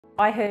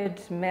I heard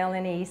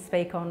Melanie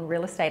speak on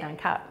Real Estate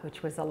Uncut,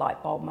 which was a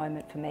light bulb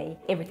moment for me.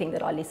 Everything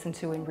that I listen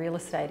to in real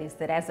estate is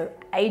that as an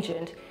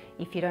agent,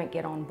 if you don't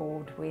get on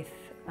board with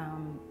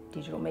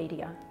digital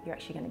media, you're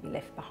actually going to be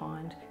left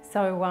behind.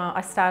 So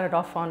I started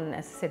off on,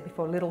 as I said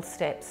before, little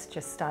steps,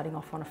 just starting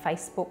off on a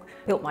Facebook.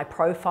 Built my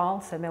profile,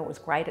 so Mel was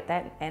great at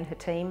that, and her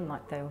team,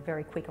 like they were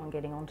very quick on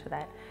getting onto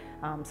that.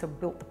 So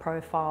built the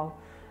profile,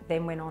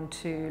 then went on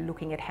to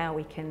looking at how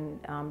we can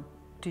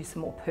do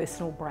some more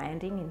personal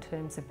branding in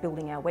terms of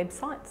building our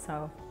website.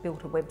 So I've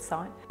built a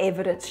website.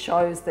 Evidence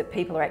shows that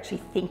people are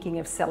actually thinking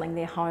of selling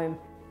their home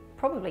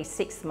probably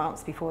 6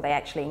 months before they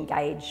actually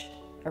engage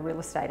a real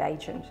estate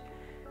agent.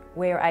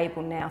 We're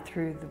able now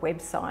through the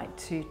website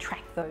to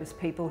track those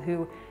people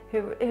who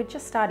are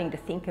just starting to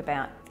think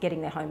about getting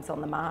their homes on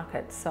the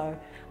market. So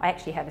I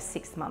actually have a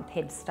 6-month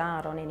head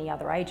start on any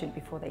other agent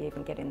before they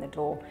even get in the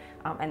door,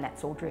 and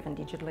that's all driven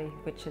digitally,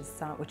 which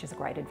is a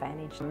great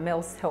advantage.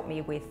 Mel's helped me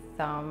with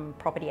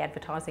property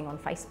advertising on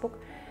Facebook.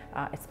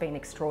 It's been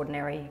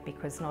extraordinary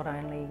because not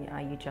only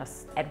are you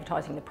just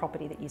advertising the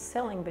property that you're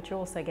selling, but you're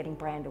also getting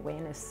brand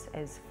awareness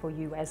as for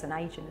you as an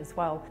agent as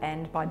well.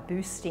 And by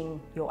boosting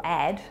your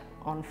ad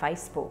on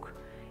Facebook,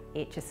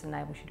 it just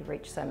enables you to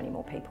reach so many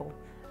more people.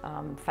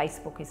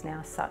 Facebook is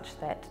now such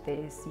that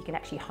you can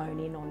actually hone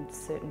in on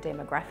certain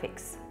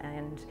demographics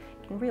and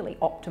can really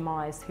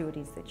optimise who it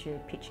is that you're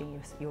pitching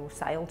your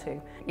sale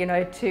to. You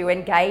know, to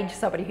engage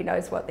somebody who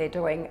knows what they're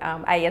doing,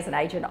 as an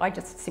agent, I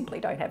just simply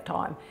don't have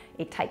time.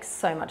 It takes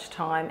so much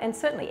time and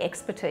certainly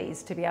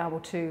expertise to be able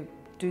to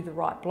do the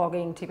right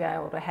blogging, to be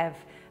able to have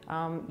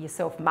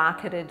yourself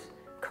marketed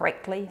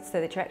correctly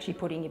so that you're actually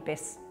putting your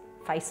best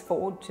face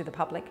forward to the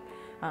public.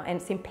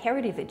 And it's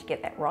imperative that you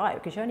get that right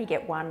because you only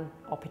get one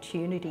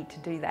opportunity to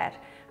do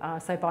that.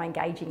 So by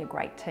engaging a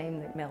great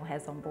team that Mel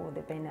has on board,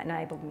 they've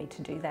enabled me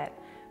to do that.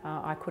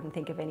 I couldn't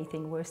think of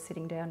anything worse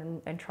sitting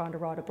down and trying to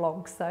write a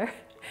blog. So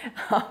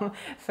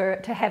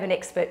to have an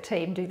expert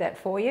team do that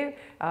for you,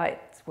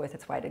 it's worth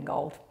its weight in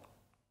gold.